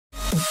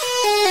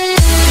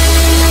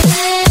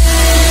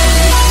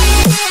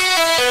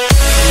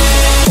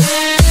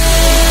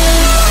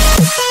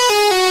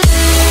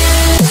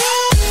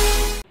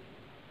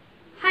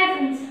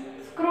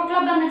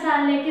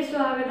ചാനലിലേക്ക്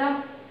സ്വാഗതം.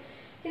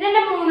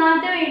 ഇതെന്റെ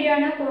മൂന്നാമത്തെ വീഡിയോ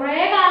ആണ്. കുറേ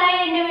കാലമായി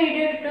എൻ്റെ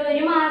വീഡിയോ ഇട്ടിട്ട്,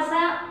 ഒരു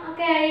മാസം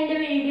ഒക്കെ ആയി എൻ്റെ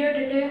വീഡിയോ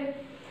ഇട്ടിട്ട്.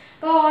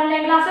 ഇപ്പോൾ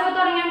ഓൺലൈൻ ക്ലാസ് ഒക്കെ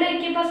തുടങ്ങിയോണ്ട്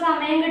എനിക്കിപ്പോൾ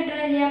സമയം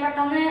കിട്ടണില്ല,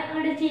 പെട്ടെന്ന്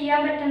അങ്ങോട്ട് ചെയ്യാൻ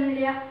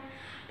പറ്റുന്നില്ല.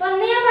 അപ്പോൾ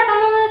അന്ന് ഞാൻ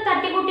പെട്ടെന്ന്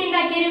തട്ടിക്കൂട്ടി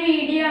ഉണ്ടാക്കിയൊരു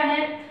വീഡിയോ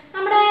ആണ്.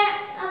 നമ്മുടെ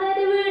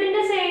അതായത്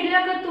വീടിൻ്റെ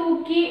സൈഡിലൊക്കെ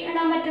തൂക്കി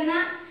ഇടാൻ പറ്റുന്ന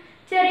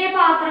ചെറിയ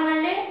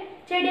പാത്രങ്ങളിൽ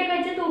ചെടിയൊക്കെ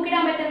വെച്ച്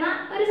തൂക്കിയിടാൻ പറ്റുന്ന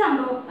ഒരു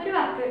സംഭവം, ഒരു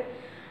വർക്ക്.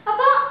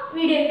 അപ്പോൾ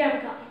വീഡിയോയ്ക്ക്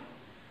എടുക്കാം.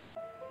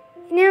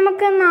 ഇനി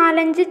നമുക്ക്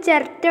 4-5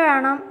 ചിരട്ട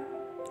വേണം.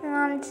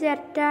 4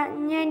 ചിരട്ട.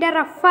 ഇനി അതിൻ്റെ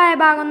റഫായ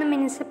ഭാഗം ഒന്ന്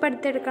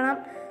മിനുസപ്പെടുത്തിയെടുക്കണം.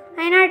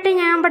 അതിനായിട്ട്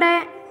ഞാൻ ഇവിടെ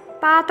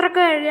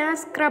പാത്രമൊക്കെ കഴുകുന്ന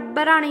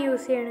സ്ക്രബ്ബറാണ്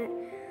യൂസ് ചെയ്യുന്നത്.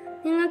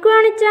 നിങ്ങൾക്ക്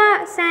വേണിച്ചാൽ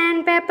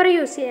സാൻഡ് പേപ്പർ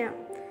യൂസ് ചെയ്യാം.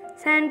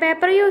 സാൻഡ്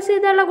പേപ്പർ യൂസ്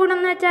ചെയ്തുള്ള ഗുണം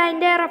എന്ന് വെച്ചാൽ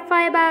അതിൻ്റെ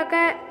റഫായ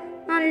ഭാഗമൊക്കെ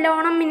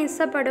നല്ലോണം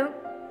മിനുസപ്പെടും.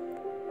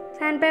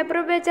 സാൻഡ് പേപ്പർ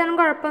ഉപയോഗിച്ചാലും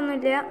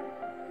കുഴപ്പമൊന്നുമില്ല.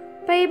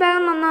 അപ്പോൾ ഈ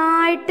ഭാഗം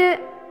നന്നായിട്ട്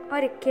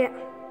ഉരയ്ക്കുക.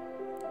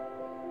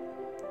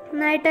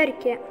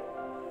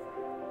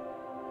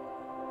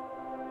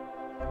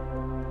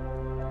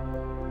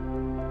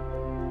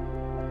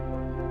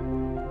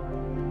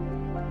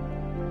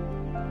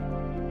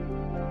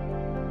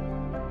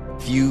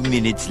 Few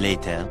minutes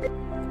later.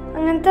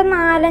 അങ്ങനത്തെ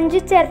 4-5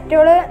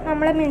 ചിരട്ടകൾ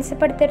നമ്മൾ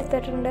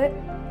മിനുസപ്പെടുത്തിയെടുത്തിട്ടുണ്ട്.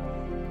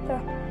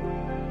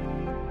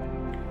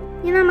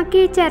 ഇനി നമുക്ക്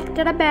ഈ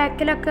ചിരട്ടയുടെ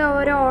ബാക്കിലൊക്കെ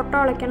ഓരോ ഓട്ടം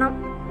ഒളിക്കണം.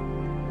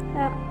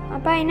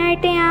 അപ്പോൾ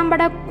അതിനായിട്ട് ഞാൻ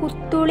ഇവിടെ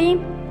കുത്തുളിയും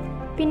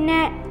പിന്നെ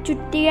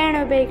ചുറ്റികയാണ്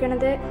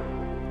ഉപയോഗിക്കുന്നത്.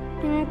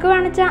 നിങ്ങൾക്ക്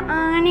വേണമെച്ചാൽ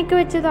ആണിയൊക്കെ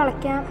വെച്ച്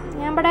തുളയ്ക്കാം.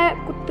 ഞാൻ ഇവിടെ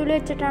കുത്തുളി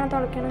വെച്ചിട്ടാണ്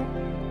തുളയ്ക്കണത്.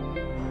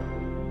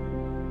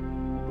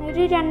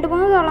 ഒരു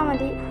 2-3 തുള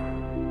മതി.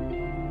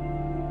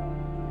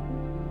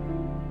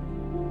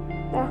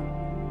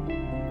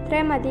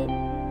 ഇത്രയും മതി.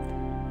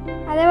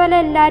 അതേപോലെ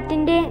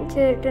എല്ലാറ്റിൻ്റെയും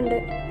ചെയ്തിട്ടുണ്ട്.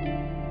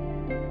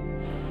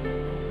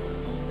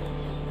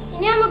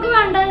 ഇനി നമുക്ക്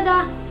വേണ്ടത് ഇതാ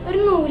ഒരു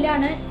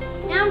നൂലാണ്.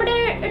 ഞാൻ ഇവിടെ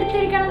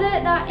എടുത്തിരിക്കുന്നത്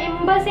ഇതാ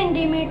 80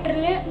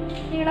 സെൻറ്റിമീറ്ററിൽ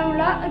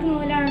നീളമുള്ള ഒരു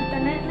നൂലാണ്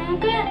എടുത്തത്.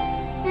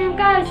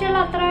 നിങ്ങൾക്ക് ആവശ്യമുള്ള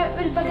അത്ര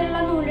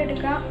വലുപ്പത്തിലുള്ള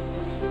നൂലെടുക്കാം.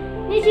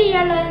 ഇനി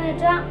ചെയ്യാനുള്ളതെന്ന്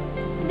വെച്ചാൽ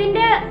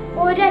ഇതിൻ്റെ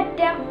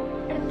ഒരറ്റം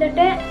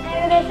എടുത്തിട്ട്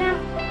ഏകദേശം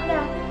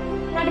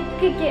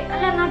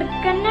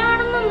നടുക്കന്നെ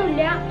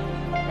വേണമെന്നൊന്നുമില്ല,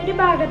 ഒരു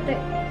ഭാഗത്ത്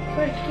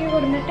പൊറുക്കി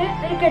കൊടുത്തിട്ട്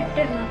ഒരു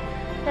കെട്ടിടണം.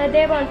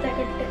 അതേപോലത്തെ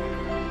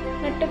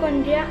കെട്ട്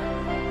കൊണ്ടുവരിക.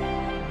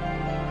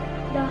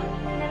 ഇതാ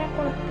ഇങ്ങനെ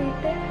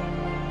കൊളുത്തിയിട്ട്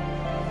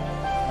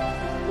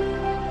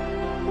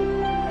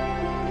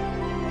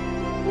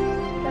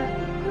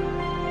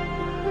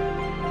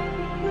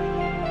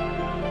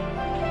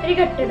ഒരു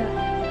കെട്ടിടുക.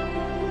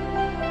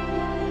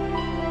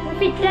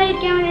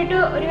 ഫിറ്റായിരിക്കാൻ വേണ്ടിയിട്ട്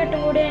ഒരു കെട്ടും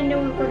കൂടി എൻ്റെ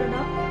ഉൾക്കൂടെ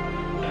ഇടാം.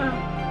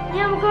 ഇനി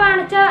നമുക്ക്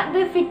വേണിച്ചാൽ ഇത്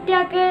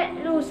ഫിറ്റാക്കി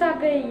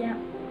ലൂസാക്കി ചെയ്യാം.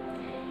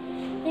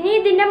 ഇനി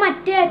ഇതിൻ്റെ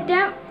മറ്റേ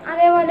അറ്റം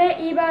അതേപോലെ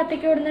ഈ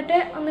ഭാഗത്തേക്ക് കൊടുത്തിട്ട്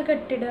ഒന്ന്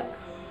കെട്ടിടുക.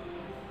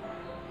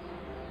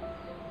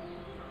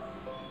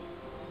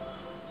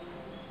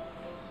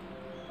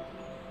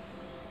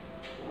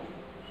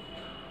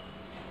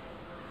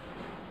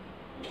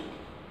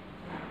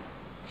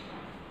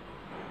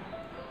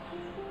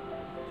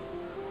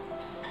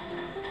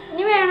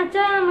 ഇനി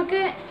വേണച്ചാൽ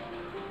നമുക്ക്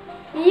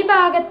ഈ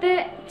ഭാഗത്ത്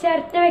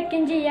ചിരട്ട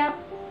വയ്ക്കുകയും ചെയ്യാം,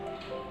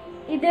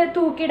 ഇത്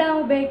തൂക്കിയിടാൻ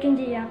ഉപയോഗിക്കുകയും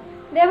ചെയ്യാം.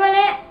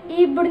 ഇതേപോലെ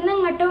ഇവിടുന്ന്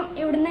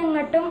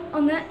ഇങ്ങോട്ടും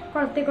ഒന്ന്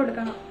കൊളുത്തി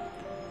കൊടുക്കണം.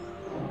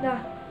 ഇതാ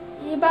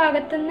ഈ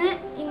ഭാഗത്തുനിന്ന്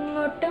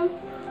ഇങ്ങോട്ടും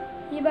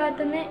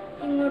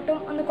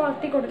ഒന്ന്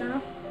കൊളുത്തി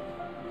കൊടുക്കണം.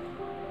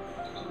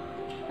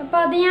 അപ്പോൾ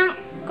അത് ഞാൻ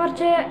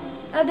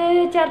അത്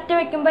ചിരട്ട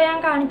വെക്കുമ്പോൾ ഞാൻ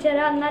കാണിച്ചു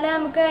തരാം. എന്നാലേ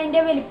നമുക്ക്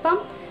അതിൻ്റെ വലിപ്പം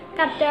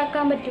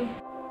കറക്റ്റാക്കാൻ പറ്റും.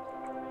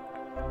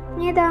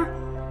 ഇനി ഇതാ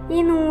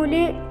ഈ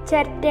നൂല്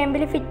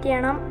ചിരട്ടേമ്പിൽ ഫിറ്റ്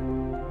ചെയ്യണം.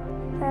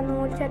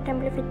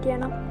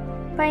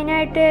 അപ്പോൾ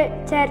അതിനായിട്ട്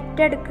ചിരട്ട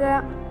എടുക്കുക.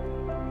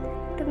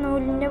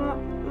 നൂലിൻ്റെ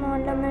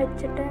മുകളിലൊന്ന്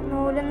വെച്ചിട്ട്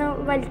നൂലൊന്ന്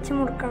വലിച്ചു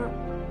മുറുക്കണം.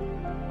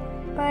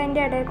 അപ്പോൾ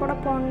അതിൻ്റെ ഇടയിൽ കൂടെ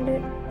പോണ്ട്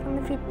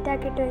ഒന്ന്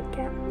ഫിറ്റാക്കിയിട്ട്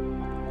വയ്ക്കാം.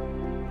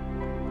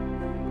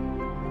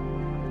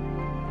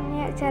 ഇനി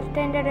ചിരട്ട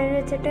അതിൻ്റെ ഇടയിൽ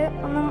വെച്ചിട്ട്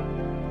ഒന്ന്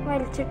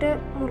വലിച്ചിട്ട്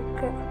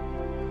മുറുക്കുക.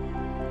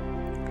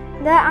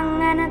 ഇത്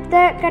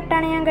അങ്ങനത്തെ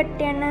കെട്ടാണ് ഞാൻ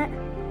കെട്ടിയാണ്,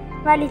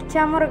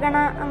 വലിച്ചാൽ മുറുകണ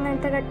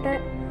അങ്ങനത്തെ കെട്ട്.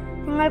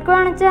 നിങ്ങൾക്ക്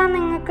വേണിച്ചാൽ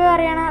നിങ്ങൾക്ക്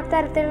അറിയണ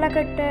തരത്തിലുള്ള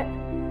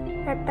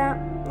കെട്ടാം.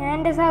 ഞാൻ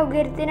എൻ്റെ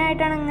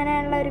സൗകര്യത്തിനായിട്ടാണ്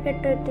ഇങ്ങനെയുള്ള ഒരു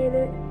കെട്ട്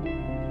കെട്ടിയത്.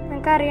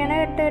 നിങ്ങൾക്ക് അറിയണ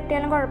കെട്ട്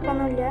കെട്ടിയാലും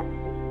കുഴപ്പമൊന്നുമില്ല.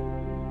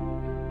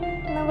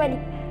 ഒന്ന്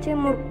വലിച്ച്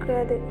മുറുക്കുക.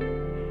 അത്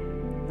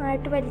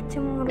നന്നായിട്ട് വലിച്ച്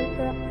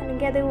മുറുക്കുക,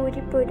 അല്ലെങ്കിൽ അത്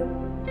ഊരിപ്പോരും.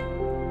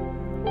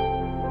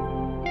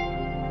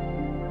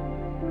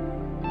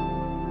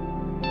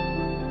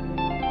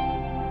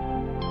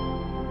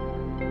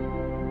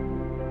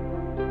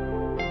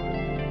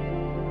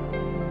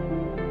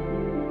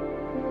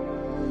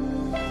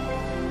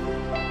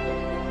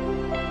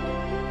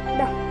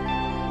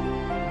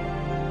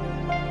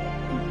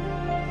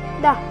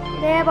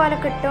 ഇതേപോലെ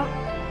കിട്ടും.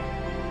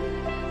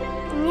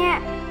 ഇനി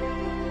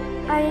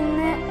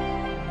അതിന്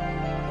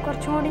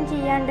കുറച്ചും കൂടി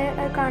ചെയ്യാണ്ട്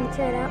അത്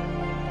കാണിച്ചു തരാം.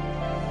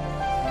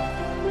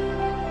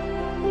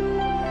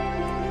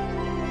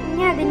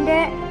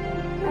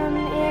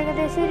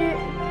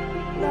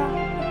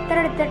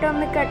 എടുത്തിട്ട്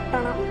ഒന്ന്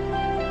കെട്ടണം.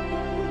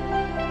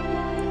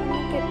 ഒന്ന്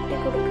കെട്ടി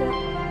കൊടുക്കുക.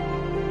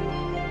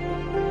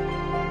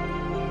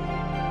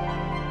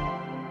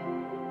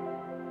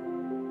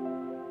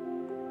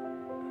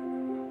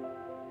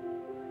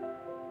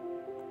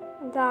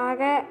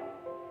 ഇതാകെ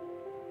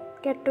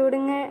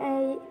കെട്ടുപിടുങ്ങ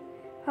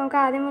നമുക്ക്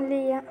ആദ്യം മുതൽ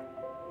ചെയ്യാം.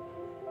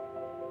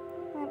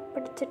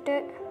 പിടിച്ചിട്ട്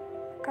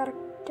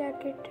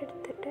കറക്റ്റാക്കിയിട്ട്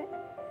എടുത്തിട്ട്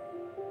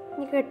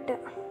ഇനി കെട്ടുക.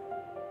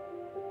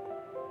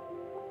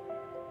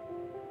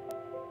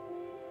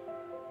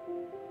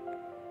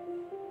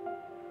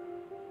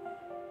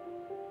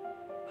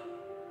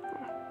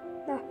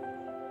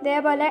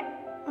 ഇതേപോലെ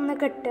ഒന്ന്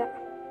കെട്ടുക.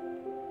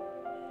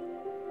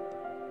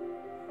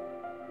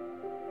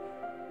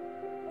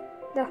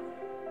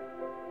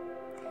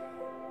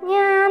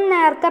 ഞാൻ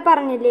നേരത്തെ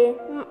പറഞ്ഞില്ലേ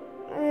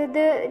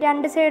ഇത്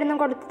രണ്ട് സൈഡിൽ നിന്നും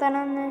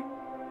കൊടുത്തണമെന്ന്.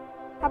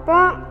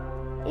 അപ്പോൾ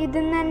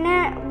ഇതിൽ നിന്ന് തന്നെ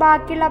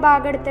ബാക്കിയുള്ള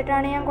ഭാഗം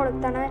എടുത്തിട്ടാണ് ഞാൻ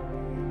കൊടുത്തത്.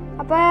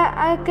 അപ്പോൾ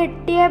അത്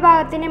കെട്ടിയ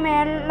ഭാഗത്തിന്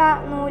മേലുള്ള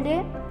നൂല്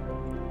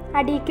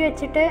അടിയിക്ക്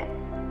വെച്ചിട്ട്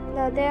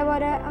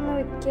അതേപോലെ ഒന്ന്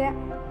വയ്ക്കുക.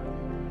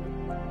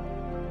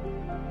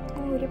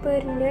 ഒരു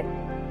പേരുണ്ട്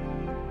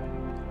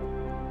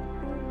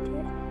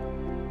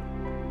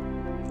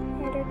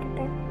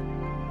ഇട്ടിട്ട്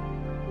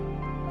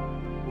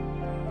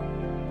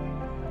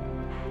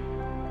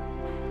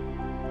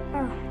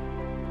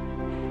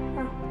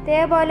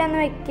ഇതേപോലെ ഒന്ന്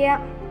വെക്കുക.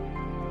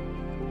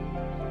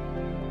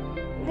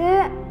 ഇത്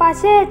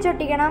പശ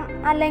വെച്ചൊട്ടിക്കണം,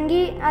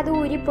 അല്ലെങ്കിൽ അത്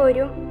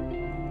ഊരിപ്പോരും.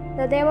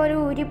 അതേപോലെ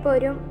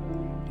ഊരിപ്പോരും.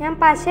 ഞാൻ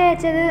പശ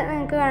വെച്ചത്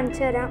നിങ്ങൾക്ക്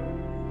കാണിച്ചു തരാം.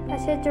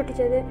 പശ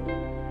വെച്ചൊട്ടിച്ചത്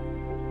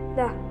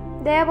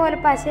ഇതേപോലെ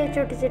പശ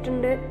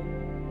വെച്ചൊട്ടിച്ചിട്ടുണ്ട്.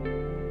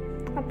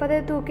 അപ്പോൾ അത്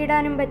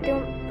തൂക്കിയിടാനും പറ്റും,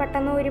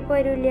 പെട്ടെന്ന്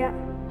ഊരിപ്പോരില്ല.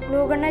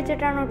 ഗ്ലൂ ഗൺ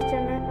വെച്ചിട്ടാണ്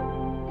ഒട്ടിച്ചത്.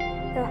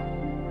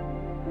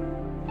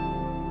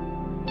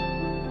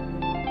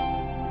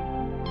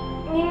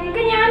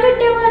 നിങ്ങൾക്ക് ഞാൻ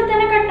കെട്ടിയ പോലെ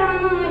തന്നെ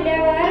കെട്ടണമെന്നൊന്നുമില്ല,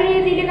 വേറെ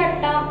രീതിയിൽ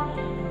കെട്ടാം.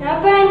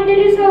 അപ്പോൾ എൻ്റെ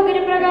ഒരു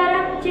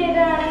സൗകര്യപ്രകാരം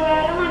ചെയ്തതാണ്.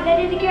 വേറെ നല്ല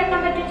രീതിക്ക്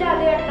കെട്ടാൻ പറ്റിച്ചാൽ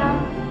അത് കെട്ടാം.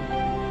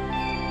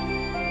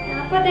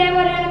 അപ്പോൾ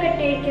അതേപോലെയാണ്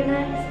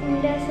കെട്ടിയിരിക്കുന്നത്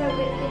എൻ്റെ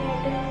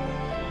സൗകര്യത്തിനായിട്ട്.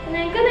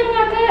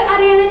 നിങ്ങൾക്ക്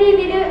അറിയുന്ന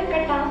രീതിയിൽ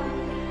കെട്ടാം,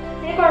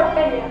 അതിന്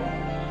കുഴപ്പമില്ല.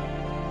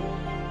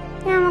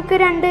 നമുക്ക്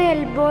 2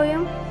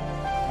 എൽബോയും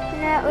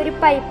പിന്നെ ഒരു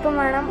പൈപ്പും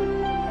വേണം.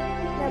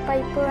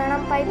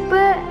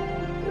 പൈപ്പ്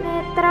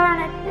എത്ര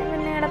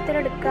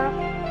നീളത്തിലെടുക്കാം,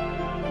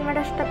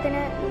 നമ്മുടെ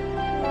ഇഷ്ടത്തിന്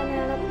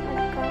നീളം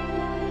എടുക്കാം.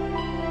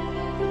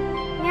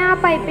 ഞാൻ ആ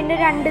പൈപ്പിൻ്റെ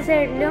 2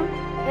 സൈഡിലും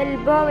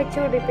എൽബോ വെച്ച്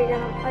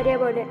പിടിപ്പിക്കണം.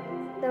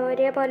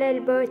 ഒരേപോലെ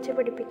എൽബോ വെച്ച്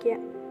പിടിപ്പിക്കുക.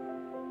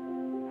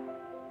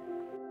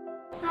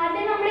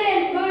 ആദ്യം നമ്മൾ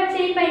എൽബോ വെച്ച്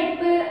ഈ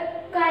പൈപ്പ്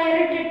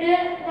കയറിട്ടിട്ട്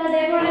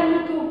അതേപോലെ ഒന്ന്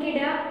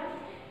തൂക്കിയിടുക.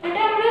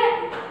 എന്നിട്ട് നമ്മൾ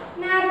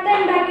നേരത്തെ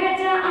ഉണ്ടാക്കി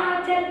വെച്ച ആ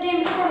ചിരട്ടയിൽ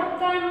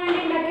കൊടുക്കാൻ വേണ്ടി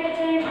ഉണ്ടാക്കി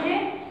വെച്ച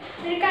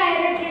ഒരു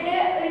കയറിട്ടിട്ട്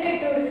ഒരു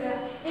കെട്ട് കൊടുക്കുക.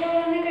 ഇതുപോലെ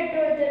ഒന്ന് കെട്ട്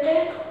കൊടുത്തിട്ട്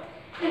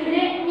ഇതിൽ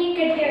ഇനി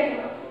കെട്ടി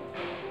വെക്കണം.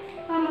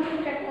 അപ്പം നമുക്ക്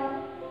കെട്ടാം.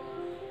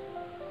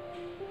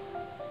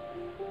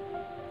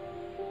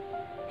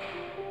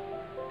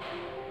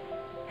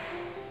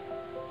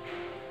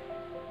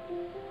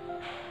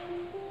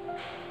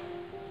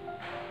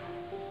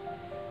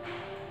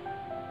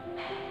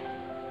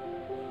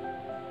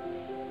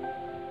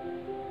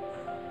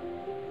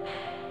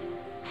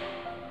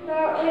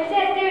 ഒരു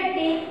ചിരട്ട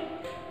കെട്ടി.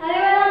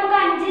 അതേപോലെ നമുക്ക്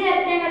 5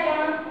 ചിരട്ട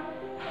കെട്ടണം.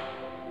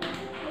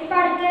 ഇപ്പം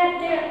അടുത്ത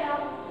ചിരട്ട കെട്ടാം.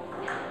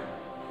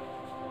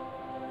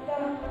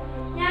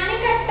 ഞാൻ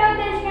കെട്ടാൻ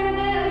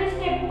ഉദ്ദേശിക്കുന്നത് ഒരു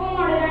സ്റ്റെപ്പ്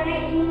മോഡലാണ്.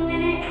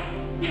 ഇങ്ങനെ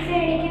ഈ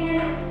സൈഡിലേക്ക്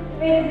ഇങ്ങനെ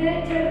വലുത്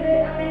ചെറുത്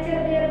അങ്ങനെ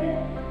ചെറുത്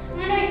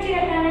അങ്ങനെ വെച്ച്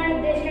കെട്ടാനാണ്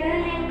ഉദ്ദേശിക്കുന്നത്.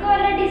 നിങ്ങൾക്ക്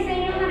വല്ല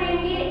ഡിസൈനും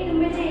അറിയെങ്കിൽ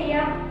ഇതുമ്പ്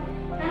ചെയ്യാം.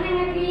 ഞാൻ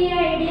നിങ്ങൾക്ക് ഈ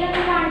ഐഡിയ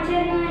ഒന്ന് കാണിച്ചു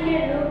തരുന്നതല്ലേ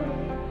ഉള്ളൂ.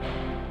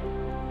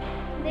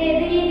 ഇത്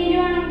ഏത് രീതിയിൽ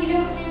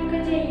വേണമെങ്കിലും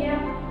നിങ്ങൾക്ക്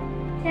ചെയ്യാം.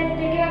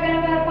 ചിരട്ടയ്ക്ക് പകരം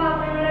വേറെ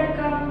പാത്രങ്ങൾ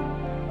എടുക്കാം,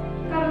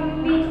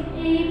 കമ്പി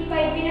ഈ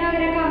പൈപ്പിന്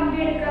പകരം കമ്പി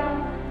എടുക്കാം.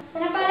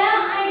 അങ്ങനെ പല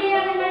ഐഡിയ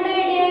നിങ്ങളുടെ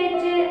ഐഡിയ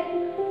വെച്ച്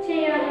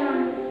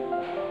ചെയ്യാവുന്നതാണ്.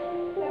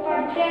 അപ്പോൾ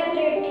അടുത്ത ചിരട്ട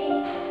കെട്ടി.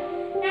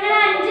 ഞങ്ങൾ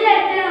 5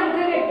 ചിരട്ട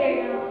നമുക്ക് കെട്ടി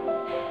വയ്ക്കണം.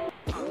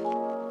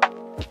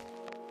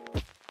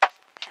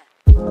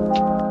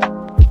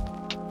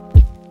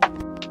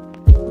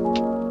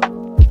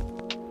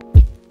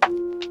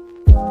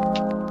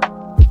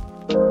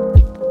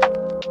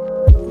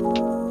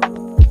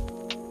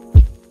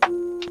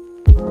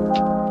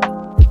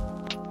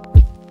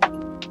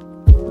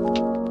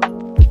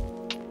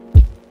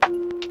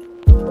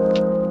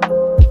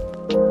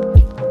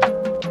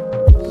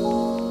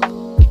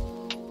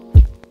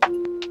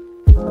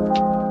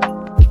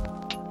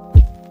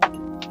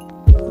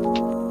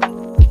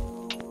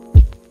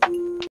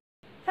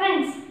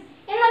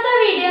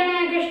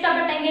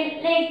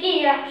 ലൈക്ക്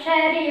ചെയ്യുക,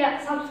 ഷെയർ ചെയ്യുക,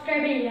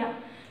 സബ്സ്ക്രൈബ് ചെയ്യുക.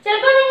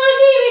 ചിലപ്പോൾ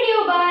നിങ്ങൾക്ക് ഈ വീഡിയോ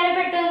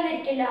ഉപകാരപ്പെട്ടു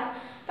എന്നിരിക്കില്ല,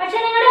 പക്ഷെ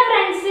നിങ്ങളുടെ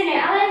ഫ്രണ്ട്സിന്,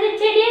 അതായത്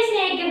ചെടിയെ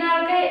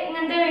സ്നേഹിക്കുന്നവർക്ക്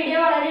ഇങ്ങനത്തെ വീഡിയോ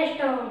വളരെ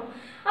ഇഷ്ടമാകും.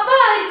 അപ്പോൾ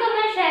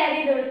അവർക്കൊന്ന് ഷെയർ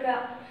ചെയ്ത് കൊടുക്കുക.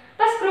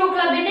 അപ്പോൾ സ്ക്രൂ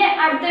ക്ലബിൻ്റെ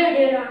അടുത്ത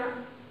വീഡിയോയിലാണ്.